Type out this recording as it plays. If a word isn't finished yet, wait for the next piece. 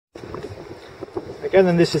again,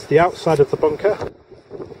 and this is the outside of the bunker.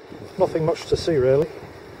 Nothing much to see really.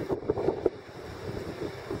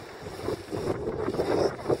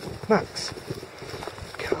 Max.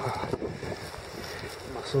 God.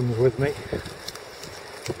 My son's with me.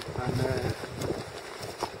 And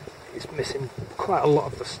he's missing quite a lot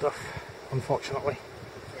of the stuff, unfortunately.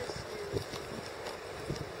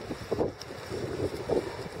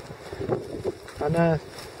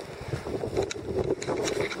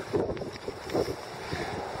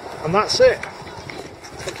 And that's it.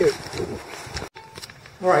 Thank you.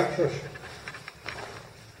 Alright, shush.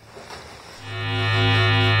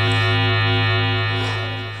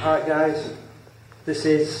 Alright guys, this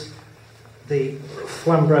is the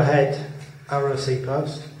Flamborough Head ROC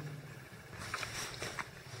post.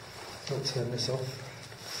 I'll turn this off.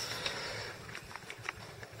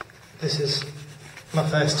 This is my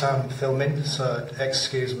first time filming, so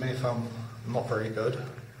excuse me if I'm not very good.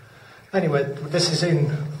 Anyway, this is in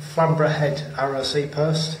Flamborough Head ROC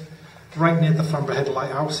post, right near the Flamborough Head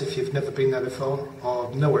Lighthouse if you've never been there before,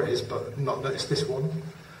 or know where it is but not noticed this one.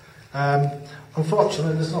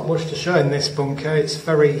 Unfortunately there's not much to show in this bunker. It's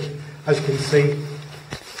very, as you can see,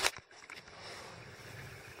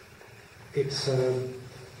 it's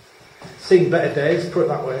seen better days, put it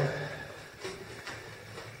that way.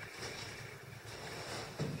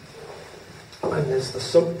 And there's the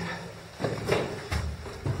sump,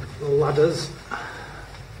 the ladders,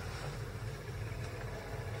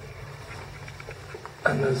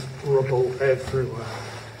 and there's rubble everywhere.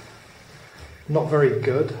 Not very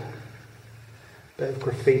good. Bit of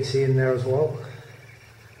graffiti in there as well.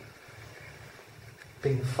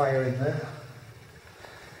 Big fire in there.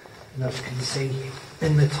 And as you can see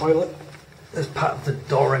in the toilet, there's part of the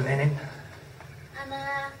door remaining. And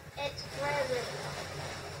it's frozen.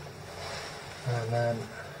 And then,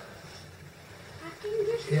 I can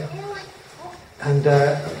just feel like hot. and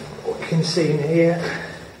what you can see in here,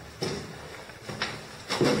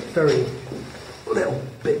 very little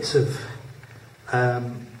bits of, I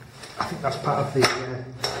think that's part of the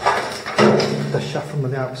shaft from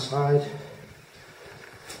the outside.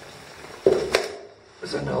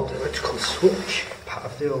 There's an old electrical switch, part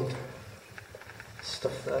of the old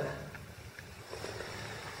stuff there.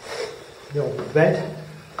 The old bed.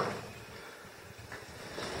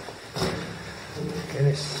 And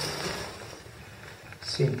it's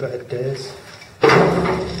seen better days.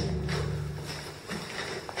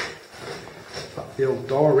 That's the old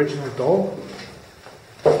door, original door.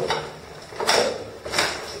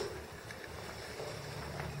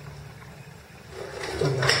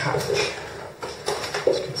 And the hatch.